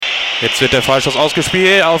Jetzt wird der Freistoß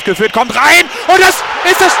aufgeführt, kommt rein und das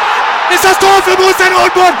ist das Tor für Borussia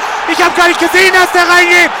Dortmund. Ich habe gar nicht gesehen, dass der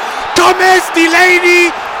reingeht. Thomas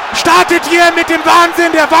Delaney startet hier mit dem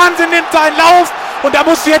Wahnsinn. Der Wahnsinn nimmt seinen Lauf und da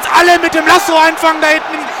musst du jetzt alle mit dem Lasso einfangen da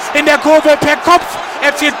hinten in der Kurve. Per Kopf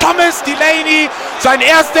erzielt Thomas Delaney sein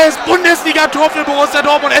erstes Bundesligator für Borussia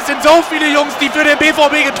Dortmund. Es sind so viele Jungs, die für den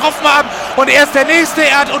BVB getroffen haben und er ist der Nächste.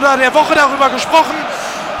 Er hat unter der Woche darüber gesprochen.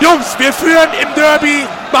 Jungs, wir führen im Derby,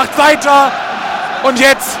 macht weiter und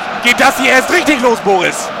jetzt geht das hier erst richtig los,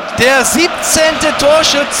 Boris. Der 17.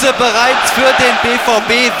 Torschütze bereits für den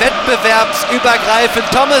BVB, wettbewerbsübergreifend.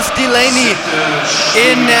 Thomas Delaney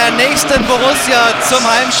in der nächsten Borussia zum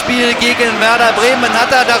Heimspiel gegen Werder Bremen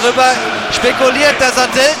hat er darüber spekuliert, dass er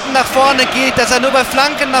selten nach vorne geht, dass er nur bei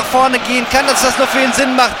Flanken nach vorne gehen kann, dass das nur für ihn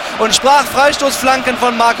Sinn macht und sprach Freistoßflanken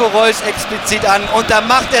von Marco Reus explizit an und da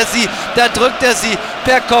macht er sie, da drückt er sie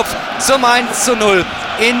per Kopf zum 1:0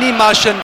 in die Maschen.